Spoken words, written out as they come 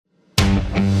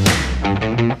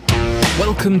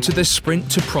Welcome to the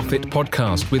Sprint to Profit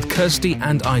podcast with Kirsty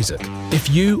and Isaac. If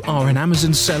you are an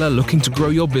Amazon seller looking to grow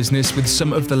your business with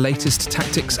some of the latest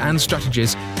tactics and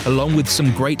strategies, along with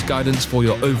some great guidance for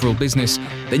your overall business,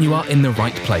 then you are in the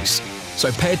right place.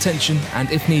 So pay attention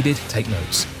and, if needed, take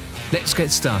notes. Let's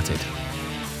get started.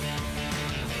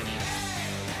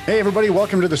 Hey everybody,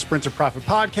 welcome to the Sprint to Profit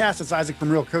podcast. It's Isaac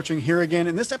from Real Coaching here again.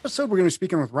 In this episode, we're going to be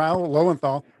speaking with Raul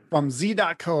Lowenthal from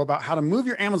Z.co about how to move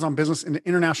your Amazon business into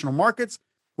international markets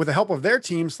with the help of their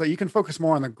team so that you can focus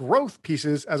more on the growth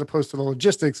pieces as opposed to the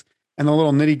logistics and the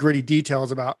little nitty gritty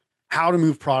details about how to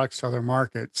move products to other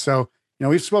markets. So,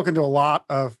 we've spoken to a lot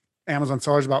of Amazon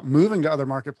sellers about moving to other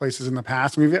marketplaces in the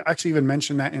past. And we've actually even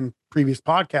mentioned that in previous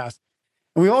podcasts.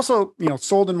 And we also,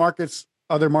 sold in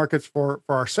other markets for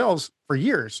ourselves for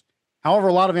years. However,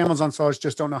 a lot of Amazon sellers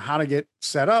just don't know how to get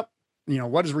set up,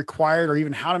 what is required, or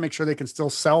even how to make sure they can still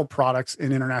sell products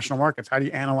in international markets. How do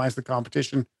you analyze the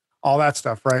competition, all that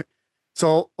stuff, right?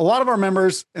 So a lot of our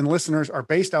members and listeners are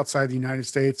based outside the United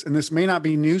States, and this may not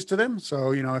be news to them.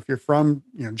 So, if you're from,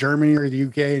 Germany or the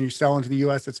UK and you sell into the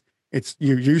US,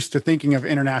 you're used to thinking of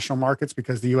international markets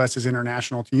because the US is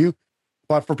international to you.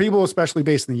 But for people, especially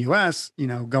based in the US,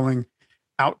 going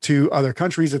out to other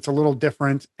countries, it's a little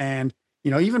different. And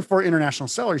even for international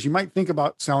sellers, you might think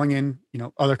about selling in,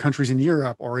 other countries in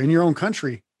Europe or in your own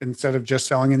country instead of just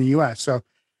selling in the US. So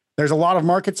there's a lot of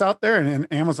markets out there, and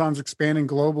Amazon's expanding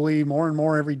globally more and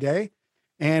more every day.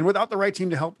 And without the right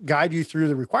team to help guide you through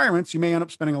the requirements, you may end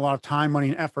up spending a lot of time, money,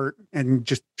 and effort and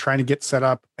just trying to get set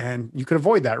up. And you could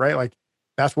avoid that, right? Like,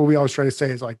 that's what we always try to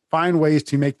say is, like, find ways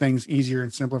to make things easier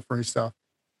and simpler for yourself.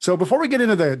 So before we get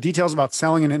into the details about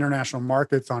selling in international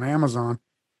markets on Amazon,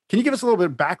 can you give us a little bit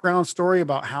of background story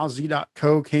about how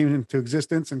Z.co came into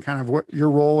existence and kind of what your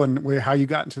role and how you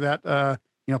got into that,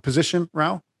 position,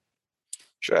 Raul?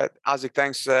 Sure. Isaac,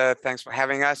 thanks for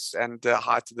having us, and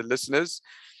hi to the listeners.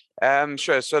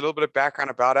 Sure. So a little bit of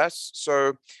background about us.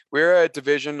 So we're a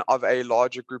division of a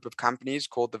larger group of companies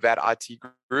called the VAT IT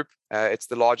Group. It's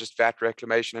the largest VAT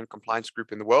reclamation and compliance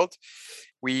group in the world.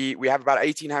 We have about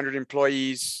 1,800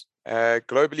 employees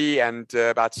globally and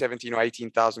about 17 or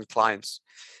 18,000 clients.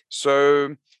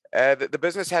 So the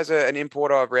business has an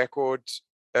importer of record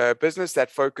business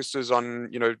that focuses on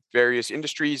various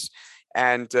industries,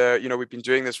 and we've been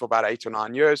doing this for about 8 or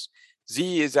 9 years.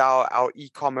 Z is our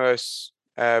e-commerce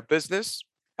business.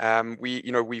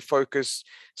 We focus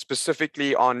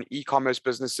specifically on e-commerce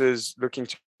businesses looking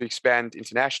to expand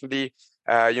internationally.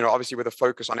 Obviously with a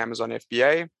focus on Amazon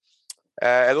FBA.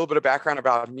 A little bit of background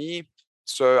about me.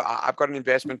 So I've got an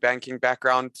investment banking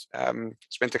background.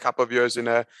 Spent a couple of years in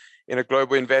a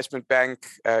global investment bank,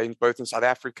 in both in South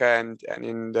Africa and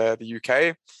in the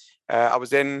UK. I was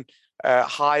then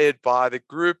hired by the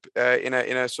group in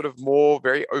a sort of more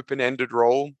very open-ended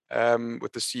role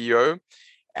with the CEO,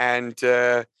 and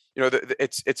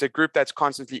it's a group that's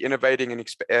constantly innovating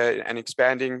and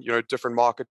expanding. Different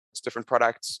markets, different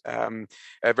products,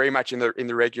 very much in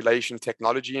the regulation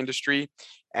technology industry.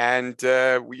 And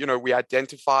we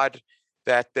identified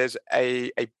that there's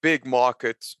a big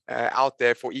market out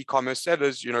there for e-commerce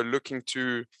sellers, looking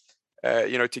to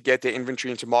get their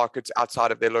inventory into markets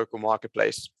outside of their local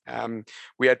marketplace.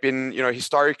 We had been,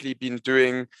 historically been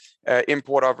doing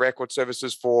import of record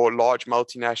services for large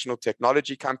multinational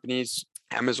technology companies,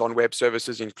 Amazon Web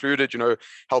Services included,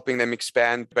 helping them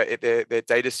expand their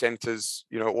data centers,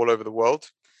 all over the world.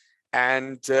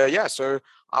 And so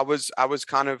I was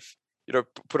kind of,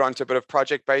 put onto a bit of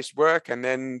project-based work, and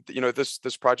then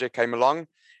this project came along.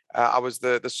 I was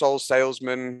the sole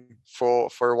salesman for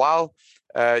a while,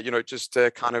 just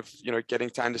to kind of getting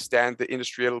to understand the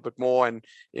industry a little bit more, and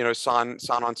sign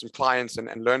on some clients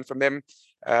and learn from them.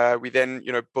 We then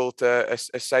built a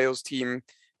sales team.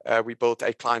 We built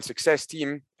a client success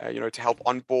team, to help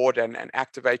onboard and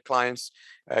activate clients,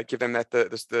 give them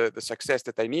the success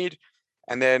that they need.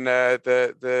 And then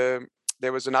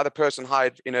there was another person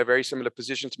hired in a very similar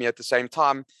position to me at the same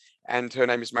time, and her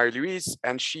name is Marie-Louise,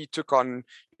 and she took on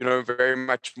very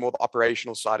much more the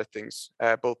operational side of things.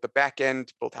 Built the back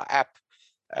end, built our app,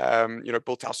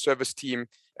 built our service team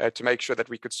to make sure that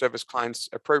we could service clients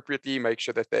appropriately, make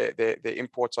sure that their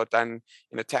imports are done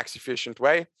in a tax efficient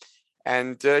way.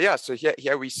 And so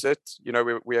here we sit.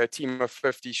 We're a team of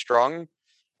 50 strong,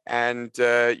 and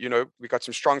we got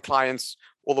some strong clients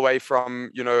all the way from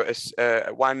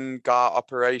a one guy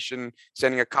operation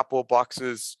sending a couple of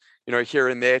boxes here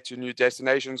and there to new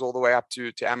destinations, all the way up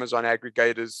to Amazon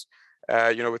aggregators,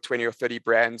 with 20 or 30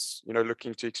 brands,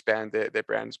 looking to expand their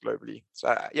brands globally. So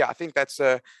I think that's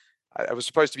it was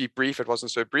supposed to be brief. It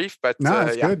wasn't so brief, but no,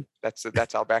 it's good.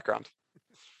 That's our background.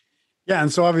 Yeah,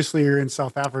 and so obviously you're in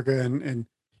South Africa, and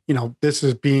this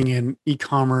is being in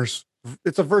e-commerce.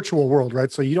 It's a virtual world,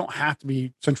 right? So you don't have to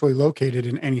be centrally located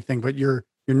in anything, but your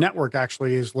network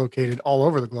actually is located all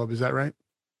over the globe. Is that right?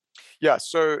 Yeah,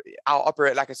 so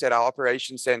like I said, our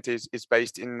operations center is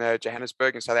based in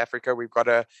Johannesburg in South Africa. We've got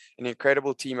an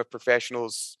incredible team of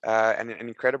professionals and an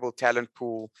incredible talent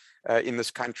pool in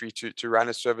this country to run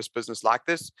a service business like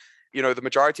this. The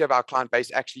majority of our client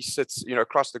base actually sits,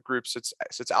 across the group, sits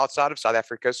outside of South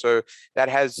Africa. So that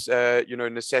has,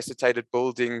 necessitated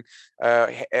building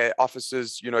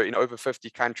offices, in over 50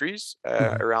 countries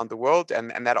Mhm. around the world,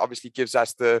 and that obviously gives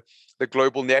us the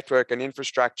global network and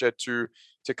infrastructure to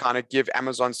kind of give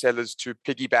Amazon sellers to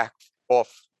piggyback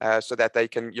off, so that they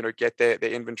can, get their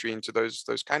inventory into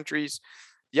those countries.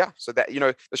 Yeah, so that,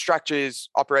 the structure is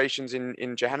operations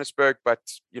in Johannesburg, but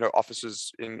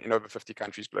offices in over 50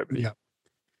 countries globally. Yeah.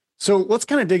 So let's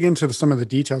kind of dig into some of the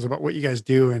details about what you guys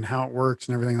do and how it works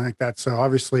and everything like that. So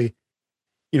obviously,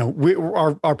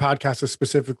 our podcast is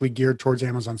specifically geared towards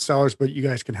Amazon sellers, but you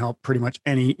guys can help pretty much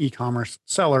any e-commerce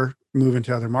seller move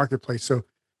into other marketplace. So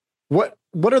what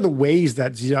are the ways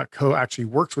that Z.co actually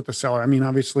works with the seller? I mean,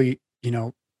 obviously,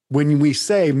 when we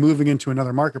say moving into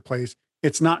another marketplace,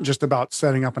 it's not just about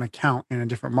setting up an account in a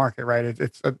different market, right?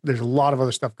 There's a lot of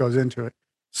other stuff goes into it.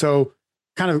 So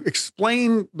kind of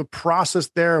explain the process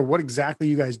there, what exactly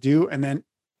you guys do, and then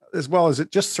as well, is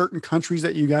it just certain countries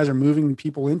that you guys are moving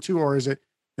people into, or is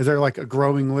there like a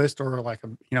growing list or like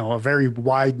a very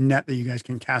wide net that you guys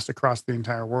can cast across the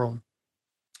entire world?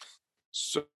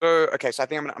 So, okay, so I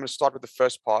think I'm gonna start with the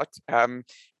first part.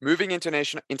 Moving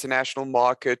international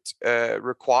market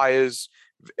requires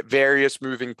various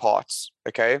moving parts.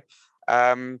 Okay,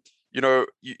 the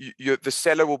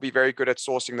seller will be very good at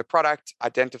sourcing the product,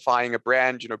 identifying a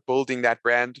brand, building that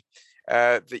brand.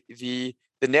 The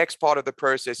next part of the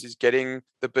process is getting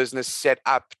the business set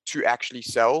up to actually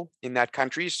sell in that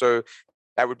country. So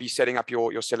that would be setting up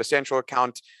your Seller Central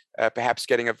account, perhaps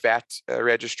getting a VAT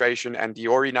registration and the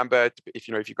ORI number if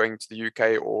you're going to the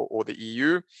UK or the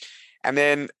EU. And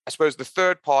then I suppose the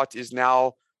third part is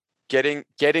now getting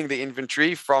the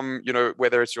inventory from,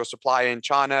 whether it's your supplier in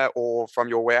China or from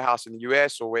your warehouse in the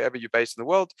US or wherever you're based in the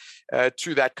world,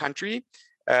 to that country,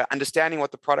 understanding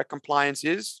what the product compliance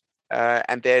is,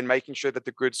 and then making sure that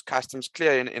the goods customs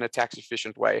clear in a tax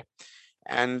efficient way.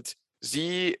 And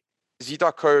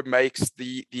Z.co makes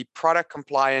the product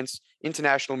compliance,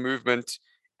 international movement,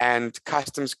 and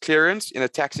customs clearance in a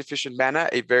tax efficient manner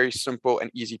a very simple and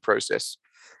easy process.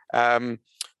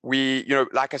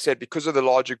 Like I said, because of the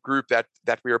larger group that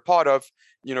we're a part of,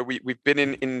 we've been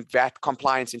in VAT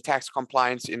compliance, in tax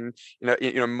compliance, in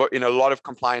a lot of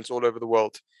compliance all over the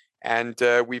world, and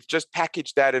we've just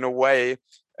packaged that in a way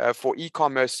for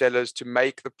e-commerce sellers to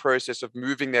make the process of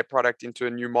moving their product into a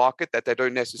new market that they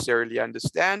don't necessarily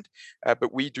understand,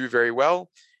 but we do very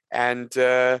well. And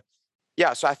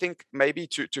yeah, so I think maybe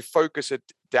to focus it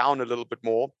down a little bit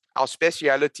more, our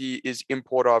speciality is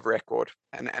importer of record.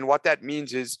 And what that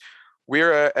means is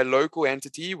we're a local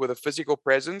entity with a physical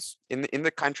presence in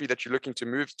the country that you're looking to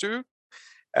move to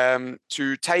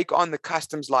take on the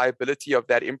customs liability of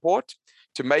that import,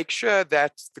 to make sure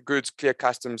that the goods clear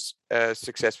customs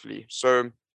successfully.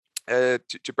 So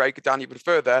to break it down even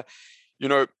further,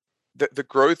 the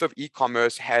growth of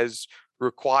e-commerce has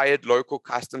required local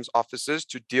customs officers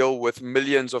to deal with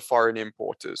millions of foreign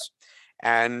importers.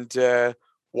 And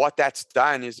what that's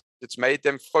done is it's made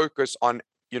them focus on,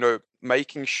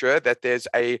 making sure that there's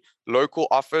a local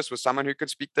office with someone who can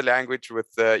speak the language, with,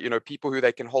 people who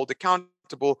they can hold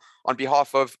accountable on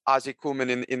behalf of Isaac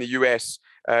Kuhlman in the US,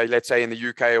 let's say in the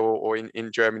UK or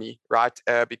in Germany, right?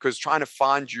 Because trying to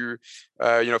find you,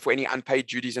 for any unpaid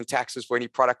duties and taxes, for any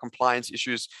product compliance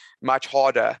issues, much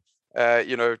harder,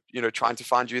 trying to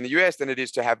find you in the US than it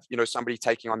is to have, somebody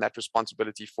taking on that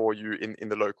responsibility for you in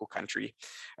the local country.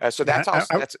 So Yeah, that's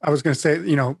how. I was going to say,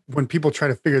 when people try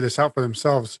to figure this out for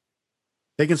themselves,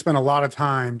 they can spend a lot of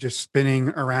time just spinning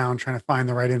around trying to find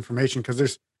the right information, because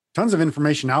there's tons of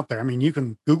information out there. I mean, you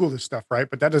can Google this stuff, right?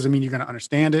 But that doesn't mean you're going to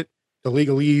understand it. The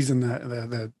legalese and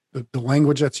the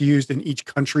language that's used in each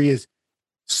country is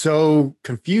so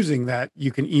confusing that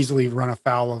you can easily run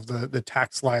afoul of the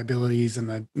tax liabilities and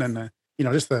the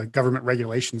just the government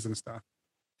regulations and stuff.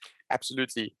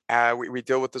 Absolutely. We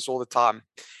deal with this all the time.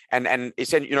 And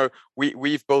essentially,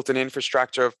 we've built an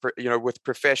infrastructure of, with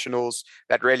professionals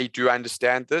that really do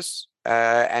understand this.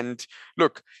 And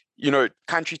look,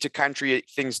 country to country,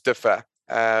 things differ.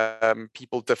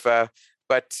 People differ,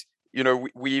 but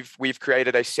we've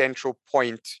created a central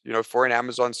point, for an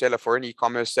Amazon seller, for an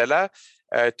e-commerce seller,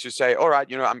 to say, all right,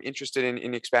 I'm interested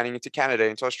in expanding into Canada,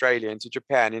 into Australia, into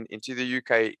Japan, into the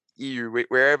UK, EU,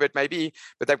 wherever it may be.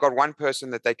 But they've got one person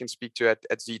that they can speak to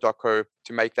at Z.co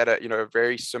to make that a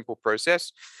very simple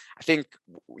process. I think,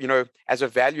 as a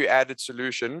value added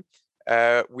solution,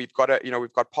 we've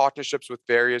got partnerships with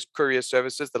various courier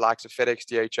services, the likes of FedEx,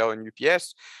 DHL, and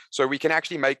UPS. So we can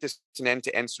actually make this an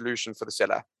end-to-end solution for the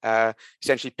seller.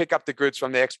 Essentially, pick up the goods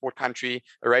from the export country,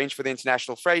 arrange for the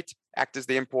international freight, act as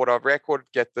the importer of record,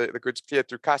 get the goods cleared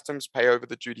through customs, pay over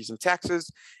the duties and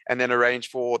taxes, and then arrange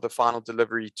for the final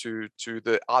delivery to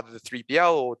either the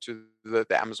 3PL or to the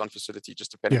Amazon facility,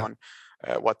 just depending on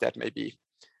what that may be.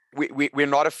 We're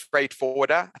not a freight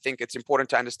forwarder. I think it's important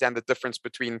to understand the difference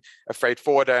between a freight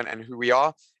forwarder and who we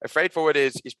are. A freight forwarder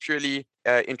is purely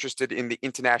interested in the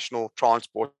international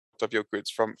transport of your goods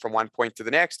from one point to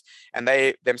the next, and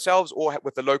they themselves or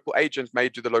with a local agent may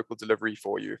do the local delivery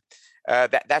for you.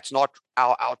 That's not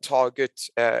our target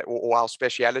or our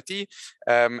speciality.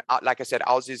 Like I said,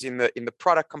 ours is in the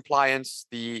product compliance,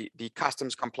 the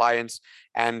customs compliance,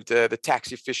 and the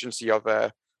tax efficiency of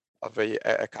a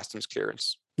customs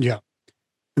clearance. Yeah.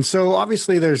 And so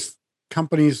obviously there's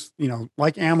companies,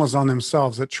 like Amazon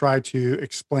themselves that try to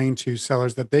explain to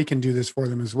sellers that they can do this for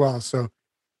them as well. So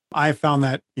I found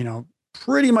that,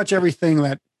 pretty much everything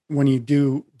that when you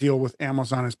do deal with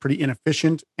Amazon is pretty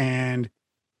inefficient and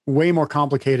way more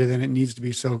complicated than it needs to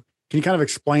be. So can you kind of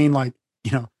explain,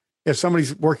 if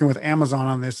somebody's working with Amazon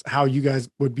on this, how you guys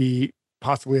would be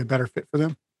possibly a better fit for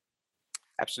them?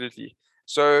 Absolutely.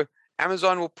 So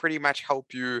Amazon will pretty much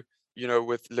help you,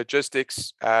 with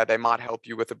logistics. They might help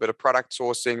you with a bit of product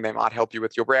sourcing. They might help you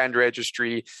with your brand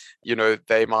registry.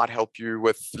 They might help you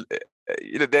with,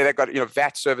 they've got,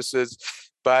 VAT services.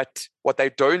 But what they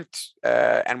don't,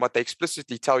 and what they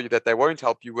explicitly tell you that they won't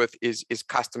help you with is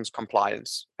customs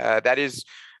compliance. That is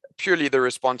purely the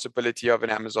responsibility of an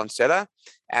Amazon seller.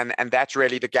 And that's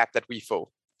really the gap that we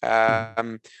fill.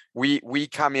 We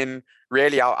come in,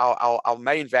 really our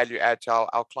main value add to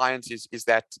our clients is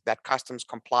that customs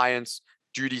compliance,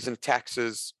 duties and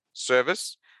taxes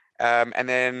service. And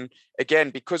then again,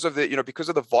 because of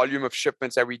the volume of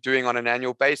shipments that we're doing on an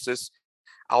annual basis,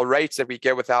 our rates that we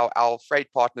get with our freight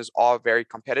partners are very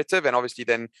competitive, and obviously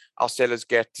then our sellers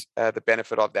get the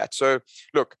benefit of that. So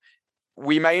look,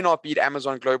 we may not beat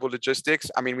Amazon Global Logistics.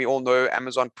 I mean, we all know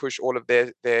Amazon push all of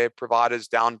their providers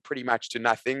down pretty much to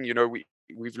nothing.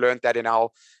 We've learned that in our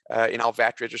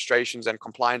VAT registrations and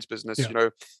compliance business. Yeah.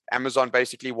 Amazon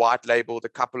basically white labeled a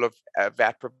couple of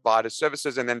VAT provider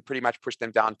services and then pretty much pushed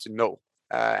them down to nil,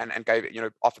 and gave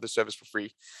offer the service for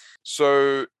free.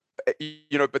 So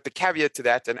but the caveat to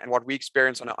that, and what we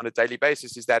experience on a daily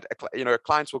basis, is that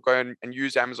clients will go and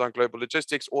use Amazon Global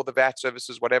Logistics or the VAT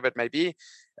services, whatever it may be.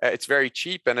 It's very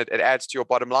cheap and it adds to your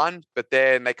bottom line. But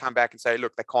then they come back and say,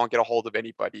 look, they can't get a hold of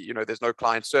anybody. There's no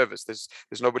client service. There's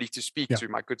nobody to speak to.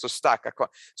 My goods are stuck. I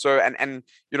can't. So and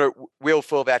we'll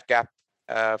fill that gap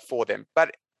for them.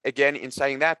 But again, in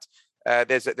saying that,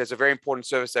 there's a very important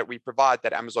service that we provide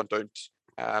that Amazon don't.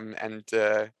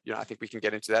 I think we can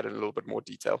get into that in a little bit more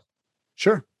detail.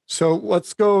 Sure. So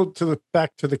let's go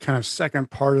back to the kind of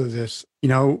second part of this.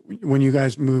 When you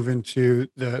guys move into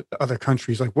the other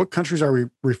countries, like what countries are we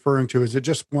referring to? Is it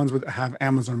just ones that have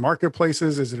Amazon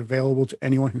marketplaces? Is it available to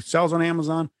anyone who sells on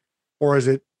Amazon? Or is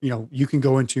it, you can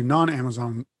go into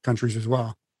non-Amazon countries as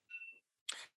well?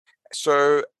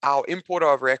 So our importer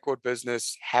of record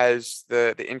business has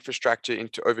the infrastructure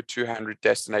into over 200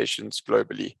 destinations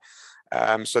globally.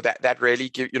 So that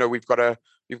really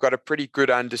we've got a pretty good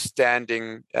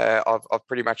understanding of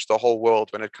pretty much the whole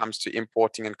world when it comes to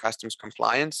importing and customs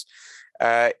compliance.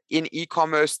 In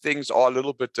e-commerce, things are a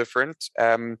little bit different.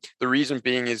 The reason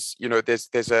being is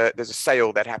there's a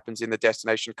sale that happens in the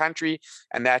destination country,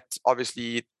 and that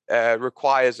obviously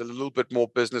requires a little bit more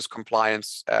business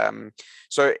compliance.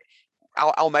 So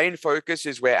our main focus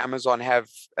is where Amazon have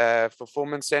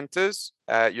fulfillment centers,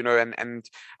 and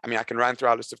I mean, I can run through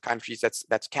our list of countries.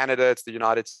 That's Canada, it's the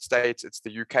United States, it's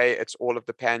the UK, it's all of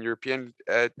the pan-European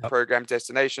program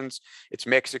destinations. It's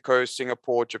Mexico,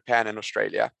 Singapore, Japan, and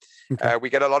Australia. Okay. We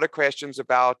get a lot of questions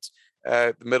about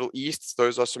the Middle East.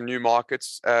 Those are some new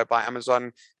markets by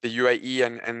Amazon, the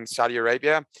UAE and Saudi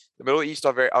Arabia. The Middle East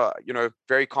are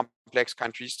very complex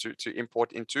countries to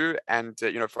import into. And,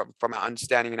 from our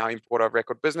understanding in our import of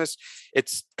record business,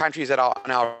 it's countries that are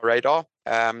on our radar.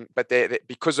 But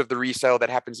because of the resale that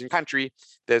happens in country,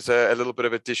 there's a little bit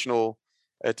of additional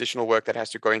work that has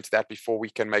to go into that before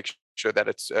we can make sure that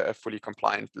it's a fully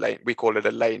compliant lane. We call it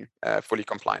a lane, fully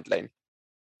compliant lane.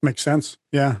 Makes sense.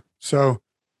 Yeah. So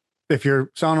if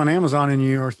you're selling on Amazon and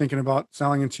you are thinking about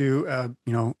selling into,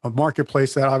 a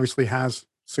marketplace that obviously has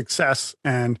success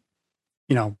and,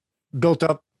 built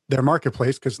up their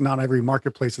marketplace, because not every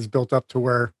marketplace is built up to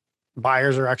where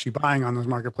buyers are actually buying on those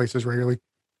marketplaces regularly,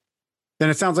 then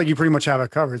it sounds like you pretty much have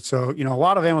it covered. So, a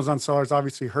lot of Amazon sellers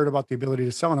obviously heard about the ability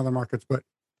to sell in other markets, but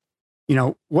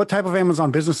what type of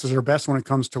Amazon businesses are best when it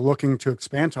comes to looking to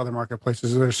expand to other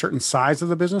marketplaces? Is there a certain size of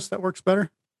the business that works better?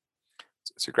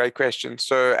 It's a great question.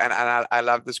 So, and I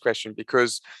love this question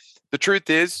because the truth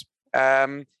is,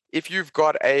 if you've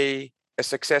got a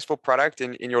successful product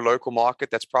in your local market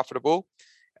that's profitable,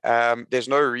 there's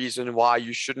no reason why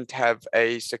you shouldn't have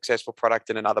a successful product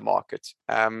in another market.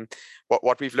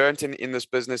 What we've learned in this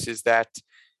business is that,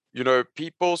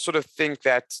 people sort of think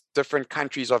that different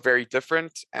countries are very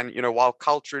different. And, while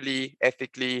culturally,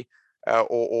 ethically,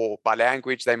 or by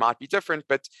language, they might be different,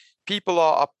 but people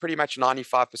are pretty much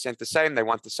 95% the same. They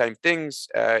want the same things,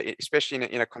 especially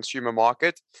in a consumer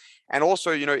market. And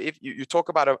also, if you talk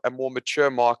about a more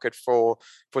mature market for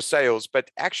sales,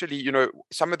 but actually,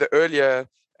 some of the earlier,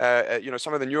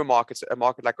 some of the newer markets, a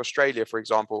market like Australia, for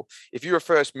example, if you're a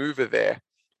first mover there,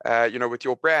 with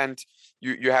your brand,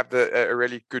 you have a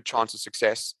really good chance of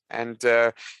success. And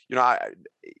to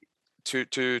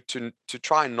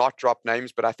try and not drop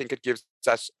names, but I think it gives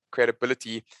us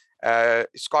credibility.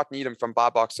 Scott Needham from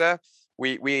BuyBoxer,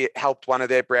 we helped one of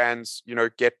their brands,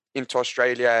 get into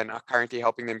Australia, and are currently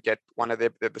helping them get one of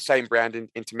the same brand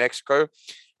into Mexico.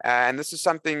 And this is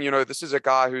something, this is a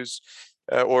guy who's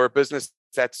or a business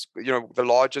that's the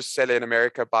largest seller in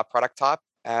America by product type.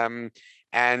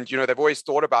 And, they've always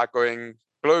thought about going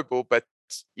global, but,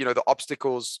 the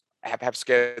obstacles have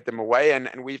scared them away.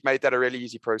 And we've made that a really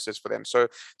easy process for them. So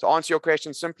to answer your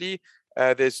question simply,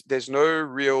 there's no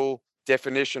real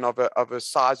definition of a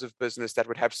size of business that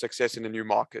would have success in a new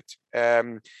market.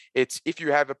 It's if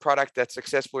you have a product that's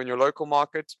successful in your local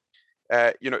market,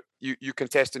 you can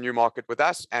test a new market with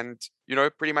us and,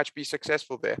 pretty much be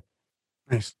successful there.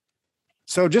 Nice.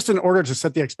 So just in order to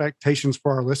set the expectations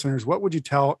for our listeners, what would you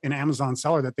tell an Amazon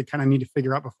seller that they kind of need to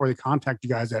figure out before they contact you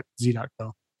guys at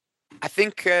Z.co? I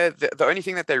think the only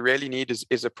thing that they really need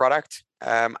is a product.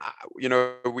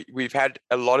 We've had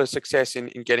a lot of success in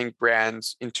getting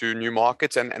brands into new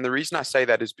markets. And the reason I say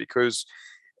that is because,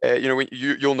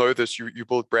 you'll know this, you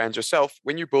build brands yourself.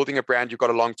 When you're building a brand, you've got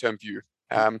a long-term view.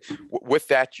 With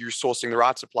that, you're sourcing the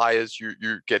right suppliers,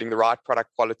 you're getting the right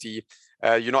product quality.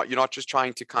 You're not just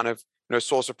trying to kind of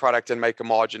source a product and make a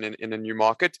margin in a new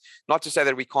market. Not to say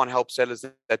that we can't help sellers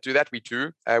that do that. We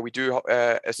do. We do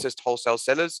assist wholesale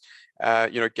sellers,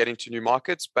 get into new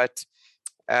markets. But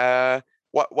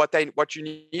what you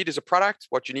need is a product.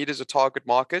 What you need is a target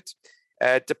market.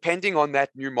 Depending on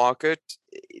that new market,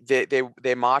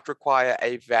 they might require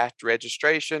a VAT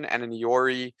registration and an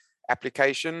IORI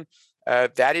application.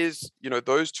 That is,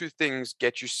 those two things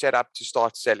get you set up to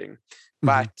start selling,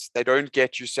 but they don't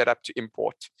get you set up to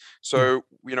import. So,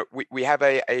 we have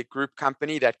a group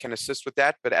company that can assist with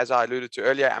that. But as I alluded to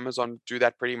earlier, Amazon do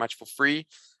that pretty much for free.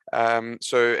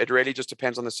 So it really just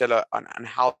depends on the seller on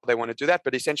how they want to do that.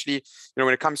 But essentially,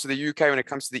 when it comes to the UK, when it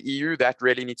comes to the EU, that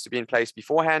really needs to be in place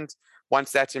beforehand.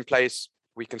 Once that's in place,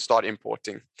 we can start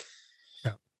importing.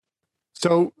 Yeah.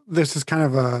 So this is kind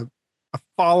of a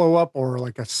follow-up or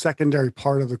like a secondary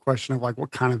part of the question of like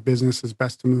what kind of business is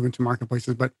best to move into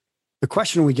marketplaces. But the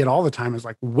question we get all the time is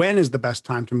like, when is the best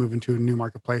time to move into a new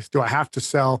marketplace? Do I have to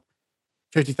sell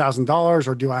 $50,000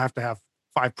 or do I have to have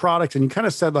 5 products? And you kind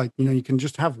of said like, you can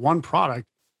just have one product.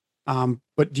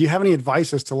 But do you have any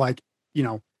advice as to like,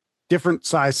 different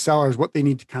size sellers, what they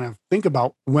need to kind of think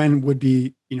about when would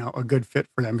be, a good fit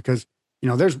for them? Because,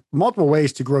 there's multiple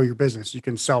ways to grow your business. You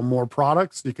can sell more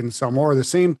products. You can sell more of the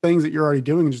same things that you're already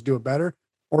doing and just do it better,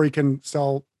 or you can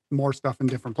sell more stuff in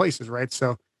different places. Right.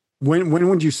 So when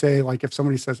would you say, like, if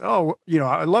somebody says, oh,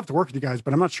 I'd love to work with you guys,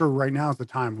 but I'm not sure right now is the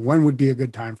time, when would be a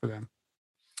good time for them?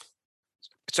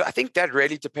 So I think that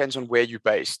really depends on where you're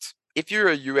based. If you're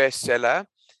a US seller,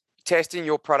 testing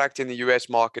your product in the US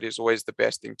market is always the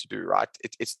best thing to do, right?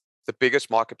 It's the biggest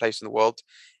marketplace in the world.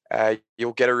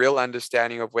 You'll get a real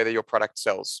understanding of whether your product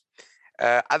sells.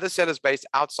 Other sellers based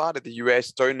outside of the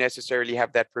US don't necessarily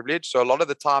have that privilege. So a lot of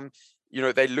the time,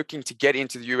 they're looking to get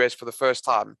into the US for the first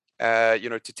time,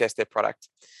 to test their product.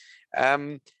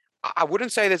 I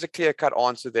wouldn't say there's a clear-cut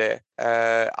answer there,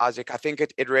 Isaac. I think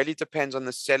it really depends on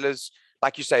the sellers.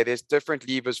 Like you say, there's different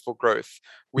levers for growth.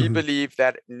 We believe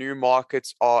that new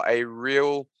markets are a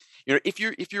real, if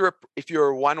you're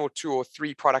a 1 or 2 or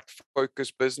 3 product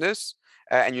focused business,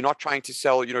 and you're not trying to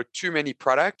sell, too many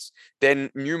products,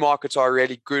 then new markets are a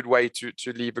really good way to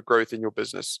lever growth in your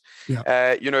business.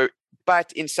 Yeah.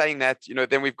 But in saying that,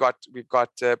 then we've got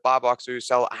Buybox who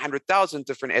sell 100,000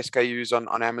 different SKUs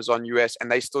on Amazon US,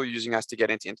 and they're still using us to get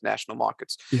into international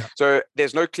markets. Yeah. So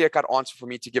there's no clear-cut answer for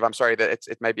me to give. I'm sorry that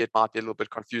it might be a little bit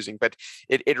confusing, but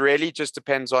it really just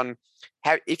depends on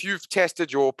if you've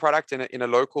tested your product in a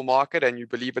local market and you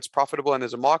believe it's profitable and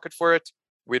there's a market for it,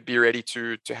 we'd be ready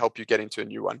to help you get into a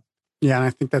new one. Yeah, and I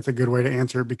think that's a good way to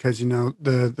answer it because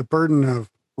the burden of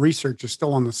research is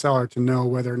still on the seller to know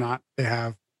whether or not they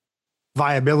have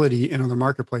viability in other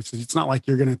marketplaces. It's not like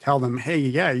you're going to tell them, hey,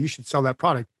 yeah, you should sell that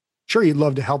product. Sure, you'd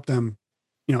love to help them,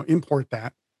 import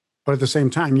that. But at the same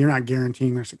time, you're not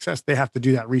guaranteeing their success. They have to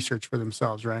do that research for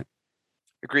themselves, right?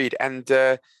 Agreed. And,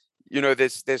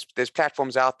 there's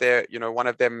platforms out there, one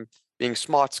of them being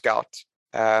Smart Scout,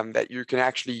 that you can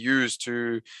actually use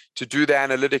to do the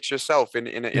analytics yourself in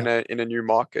a new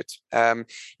market.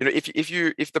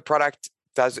 If the product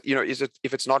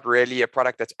if it's not really a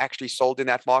product that's actually sold in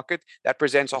that market, that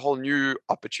presents a whole new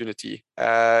opportunity,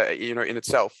 in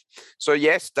itself. So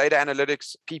yes, data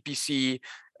analytics, PPC,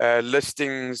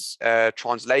 listings,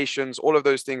 translations, all of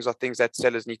those things are things that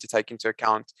sellers need to take into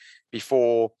account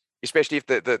before, especially if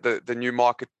the new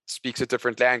market speaks a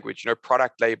different language.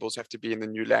 Product labels have to be in the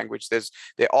new language.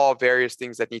 There are various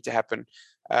things that need to happen.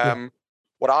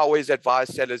 What I always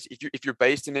advise sellers, if you're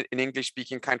based in an English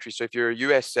speaking country, so if you're a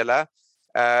US seller,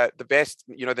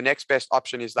 the next best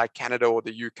option is like Canada or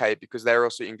the UK, because they're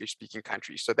also English speaking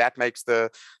countries. So that makes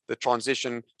the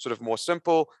transition sort of more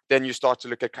simple. Then you start to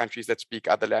look at countries that speak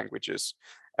other languages.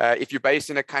 If you're based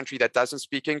in a country that doesn't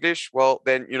speak English, well,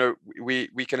 then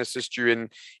we can assist you in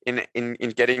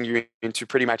getting you into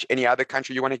pretty much any other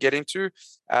country you want to get into.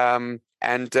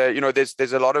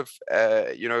 There's a lot of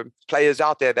players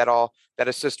out there that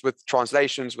assist with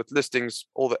translations, with listings,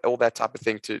 all that type of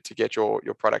thing to get your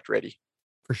product ready.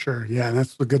 For sure. Yeah. And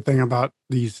that's the good thing about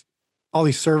all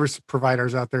these service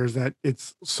providers out there is that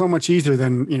it's so much easier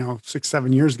than,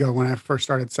 6-7 years ago when I first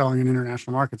started selling in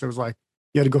international markets. It was like,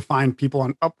 you had to go find people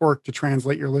on Upwork to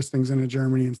translate your listings into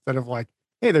Germany instead of like,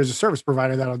 hey, there's a service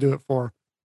provider that'll do it for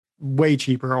way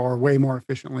cheaper or way more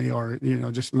efficiently or,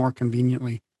 just more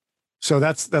conveniently. So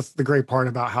that's the great part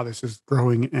about how this is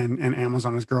growing and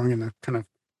Amazon is growing in the kind of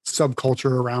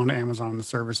subculture around Amazon and the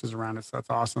services around it. So that's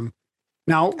awesome.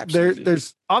 Now,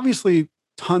 there's obviously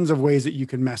tons of ways that you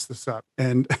can mess this up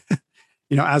and,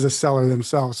 as a seller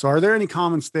themselves. So are there any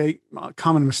common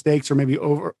mistakes or maybe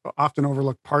often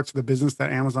overlooked parts of the business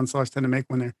that Amazon sellers tend to make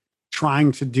when they're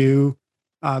trying to do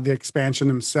the expansion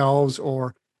themselves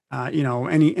or,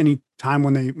 any time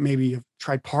when they maybe have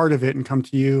tried part of it and come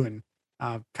to you and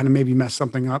kind of maybe mess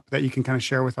something up that you can kind of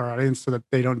share with our audience so that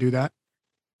they don't do that?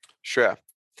 Sure.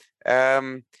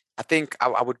 I think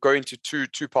I would go into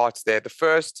two parts there. The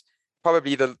first,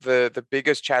 probably the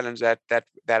biggest challenge that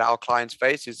our clients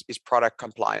face is product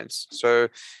compliance. So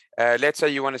let's say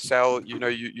you want to sell,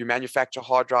 you manufacture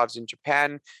hard drives in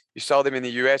Japan, you sell them in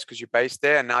the US because you're based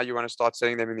there, and now you want to start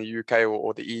selling them in the UK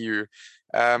or the EU.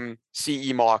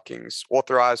 CE markings,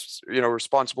 authorized,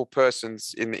 responsible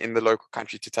persons in the local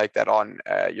country to take that on,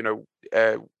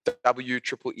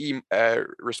 WEEE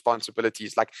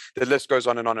responsibilities, like the list goes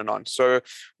on and on and on. So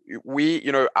we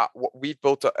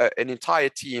built an entire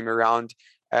team around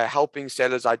helping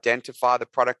sellers identify the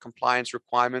product compliance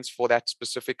requirements for that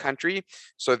specific country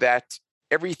so that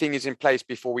everything is in place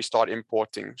before we start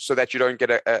importing, so that you don't get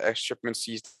a shipment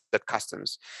seized at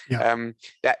customs. Yeah.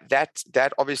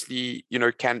 That obviously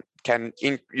can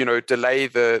delay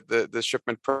the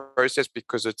shipment process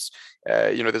because it's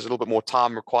there's a little bit more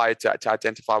time required to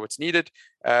identify what's needed.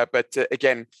 But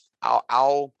again, our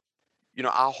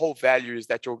whole value is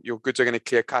that your goods are going to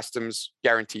clear customs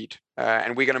guaranteed,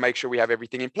 and we're going to make sure we have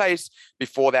everything in place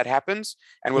before that happens,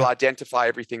 and we'll identify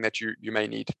everything that you may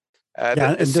need.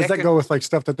 And does that go with like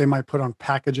stuff that they might put on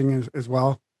packaging as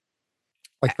well?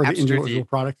 Like for the individual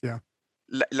product? Yeah.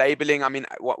 Labeling. I mean,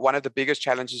 one of the biggest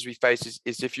challenges we face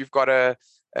is if you've got a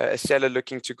seller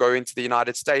looking to go into the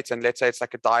United States, and let's say it's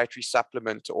like a dietary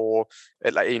supplement or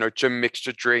gym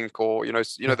mixture drink or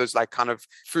those like kind of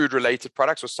food related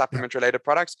products or supplement related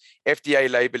products, FDA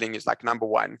labeling is like number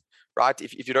one. Right.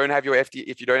 If you don't have your if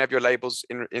you don't have your labels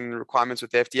in requirements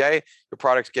with the FDA, your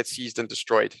products get seized and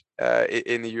destroyed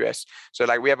in the US. So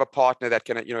like we have a partner that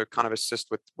can kind of assist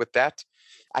with that.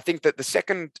 I think that the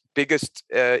second biggest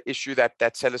issue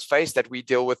that sellers face that we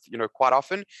deal with quite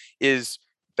often is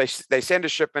they send a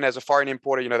shipment as a foreign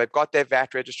importer. They've got their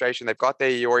VAT registration, they've got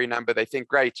their EORI number. They think,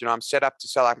 great, I'm set up to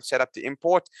sell, I'm set up to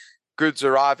import. Goods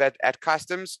arrive at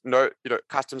customs. No,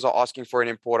 customs are asking for an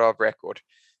importer of record.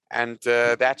 And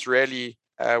that's really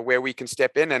where we can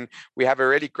step in, and we have a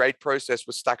really great process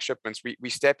with stuck shipments. We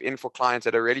step in for clients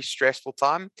at a really stressful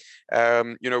time.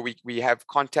 We have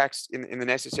contacts in the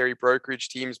necessary brokerage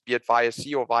teams, be it via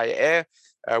sea or via air.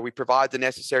 We provide the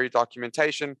necessary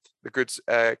documentation, the goods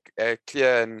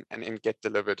clear and get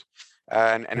delivered.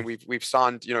 And we've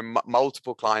signed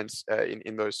multiple clients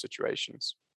in those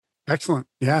situations. Excellent.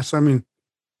 Yeah. So I mean,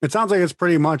 it sounds like it's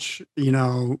pretty much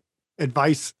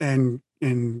advice and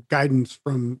guidance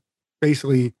from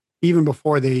basically even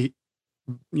before they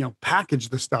package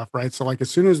the stuff, right? So like as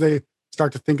soon as they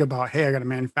start to think about, hey, I got to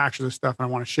manufacture this stuff and I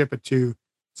want to ship it to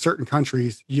certain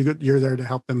countries, you're there to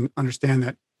help them understand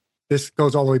that this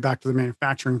goes all the way back to the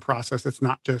manufacturing process. It's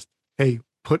not just, hey,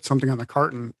 put something on the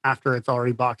carton after it's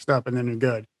already boxed up and then you're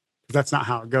good. Because that's not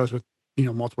how it goes with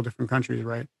multiple different countries,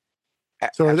 right?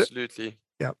 So absolutely.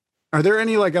 Are there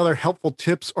any like other helpful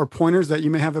tips or pointers that you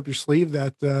may have up your sleeve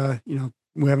that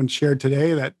we haven't shared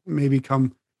today that maybe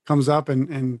comes up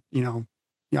and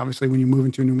obviously when you move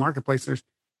into a new marketplace,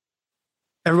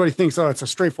 everybody thinks, oh, it's a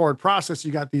straightforward process.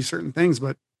 You got these certain things,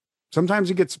 but sometimes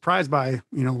you get surprised by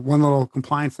one little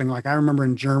compliance thing. Like I remember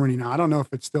in Germany. Now I don't know if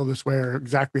it's still this way or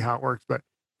exactly how it works, but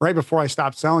right before I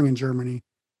stopped selling in Germany,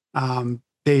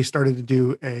 they started to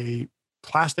do a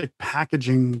plastic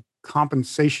packaging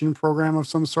compensation program of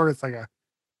some sort. It's like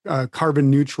a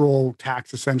carbon neutral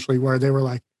tax, essentially, where they were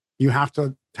like, you have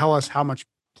to tell us how much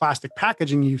plastic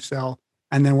packaging you sell,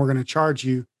 and then we're going to charge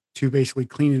you to basically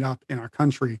clean it up in our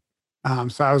country.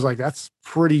 So I was like, that's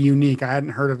pretty unique. I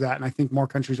hadn't heard of that. And I think more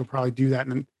countries will probably do that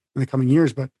in the coming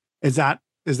years. But is that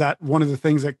one of the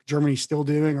things that Germany's still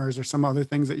doing, or is there some other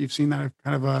things that you've seen that have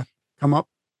kind of come up?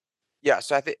 Yeah.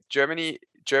 So I think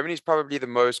Germany's probably the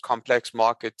most complex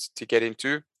market to get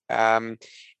into.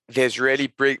 There's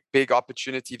really big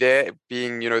opportunity there,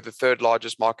 being the third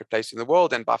largest marketplace in the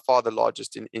world and by far the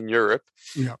largest in Europe.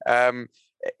 Yeah.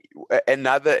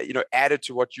 Another, added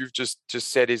to what you've just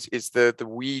said is the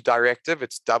WEEE directive.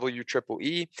 It's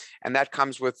WEEE, and that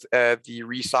comes with the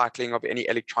recycling of any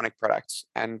electronic products.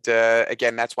 And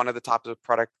again, that's one of the types of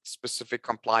product specific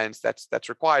compliance that's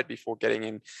required before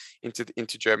getting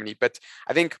into Germany. But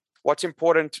I think what's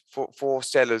important for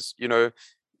sellers,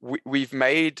 we've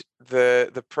made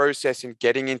the process in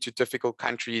getting into difficult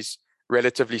countries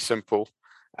relatively simple.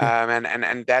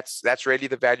 And that's really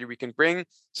the value we can bring.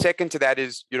 Second to that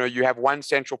is, you have one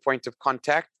central point of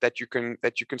contact that you can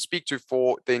speak to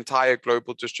for the entire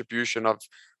global distribution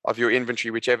of your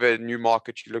inventory, whichever new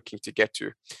market you're looking to get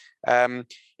to.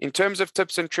 In terms of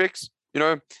tips and tricks,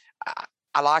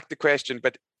 I like the question,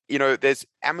 but there's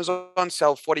Amazon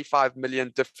sell 45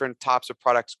 million different types of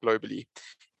products globally.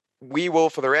 We will,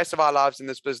 for the rest of our lives in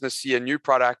this business, see a new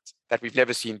product that we've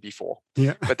never seen before.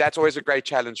 Yeah. But that's always a great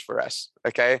challenge for us.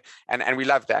 Okay. And we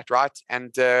love that. Right.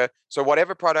 And so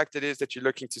whatever product it is that you're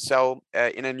looking to sell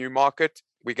in a new market,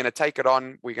 we're going to take it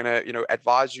on. We're going to,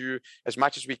 advise you as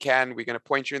much as we can. We're going to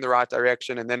point you in the right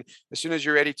direction. And then as soon as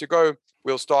you're ready to go,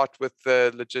 we'll start with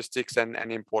the logistics and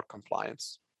import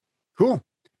compliance. Cool.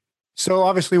 So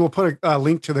obviously we'll put a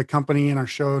link to the company in our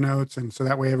show notes. And so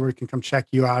that way everybody can come check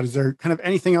you out. Is there kind of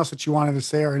anything else that you wanted to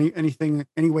say, or any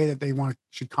way that they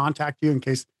should contact you in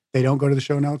case they don't go to the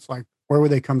show notes? Like where would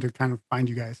they come to kind of find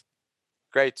you guys?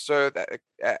 Great. So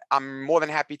I'm more than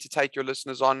happy to take your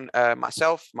listeners on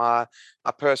myself, my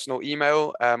personal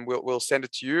email. We'll send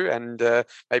it to you, and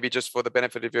maybe just for the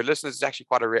benefit of your listeners, it's actually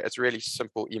it's a really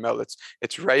simple email.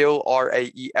 It's Rael,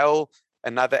 RAEL,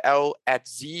 another L at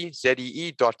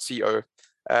zee.co.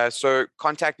 So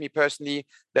contact me personally.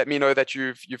 Let me know that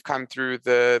you've come through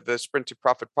the Sprint to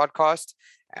Profit podcast,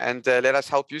 and let us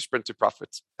help you sprint to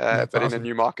profit, but awesome. In a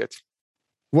new market.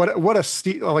 What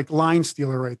a line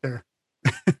stealer right there.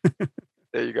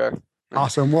 There you go.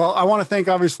 Awesome. Well, I want to thank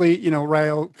obviously,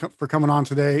 Rael for coming on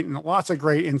today, and lots of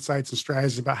great insights and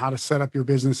strategies about how to set up your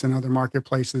business in other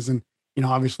marketplaces, and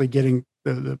obviously getting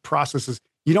the processes.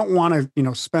 You don't want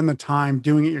to, spend the time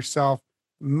doing it yourself,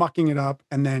 mucking it up,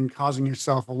 and then causing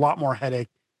yourself a lot more headache.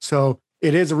 So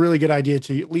it is a really good idea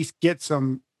to at least get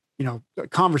some,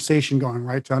 conversation going,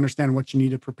 right? To understand what you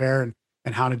need to prepare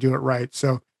and how to do it right.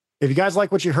 So if you guys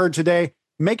like what you heard today,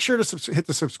 make sure to hit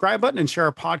the subscribe button and share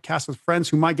our podcast with friends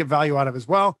who might get value out of it as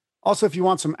well. Also, if you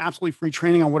want some absolutely free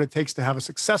training on what it takes to have a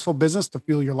successful business to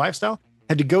fuel your lifestyle,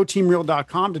 head to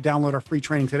goteamreal.com to download our free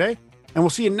training today. And we'll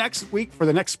see you next week for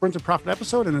the next Sprint to Profit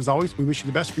episode. And as always, we wish you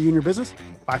the best for you and your business.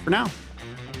 Bye for now.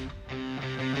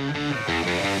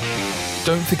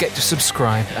 Don't forget to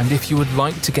subscribe. And if you would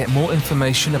like to get more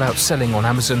information about selling on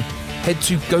Amazon, head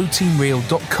to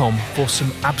goteamreal.com for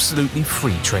some absolutely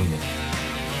free training.